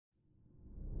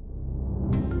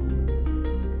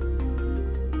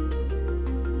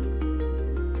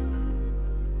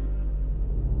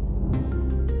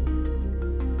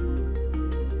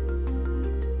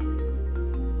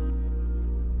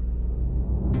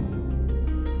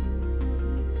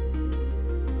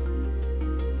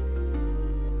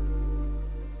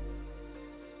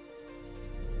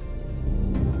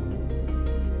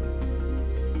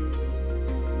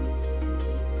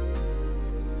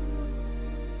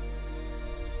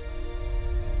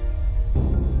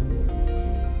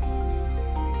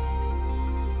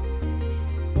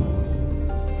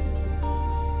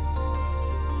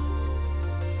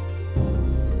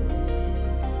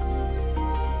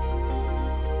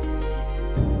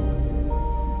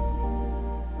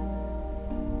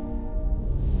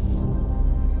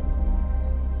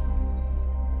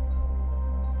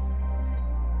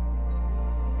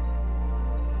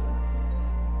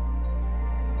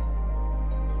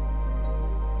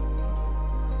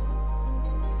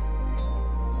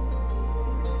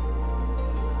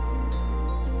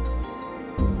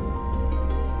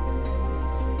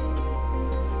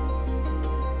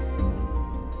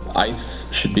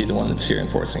ICE should be the one that's here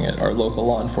enforcing it. Our local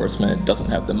law enforcement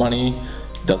doesn't have the money,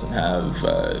 doesn't have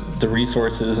the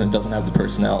resources, and doesn't have the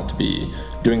personnel to be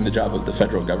doing the job of the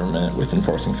federal government with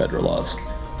enforcing federal laws.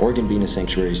 Oregon being a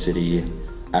sanctuary city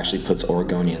actually puts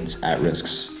Oregonians at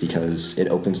risks because it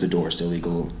opens the doors to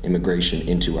illegal immigration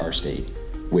into our state,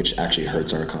 which actually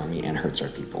hurts our economy and hurts our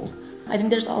people. I think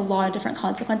there's a lot of different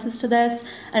consequences to this,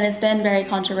 and it's been very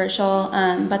controversial,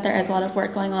 but there is a lot of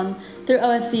work going on through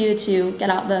ASOSU to get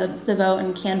out the vote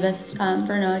and canvass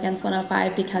for no against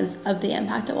 105 because of the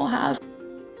impact it will have.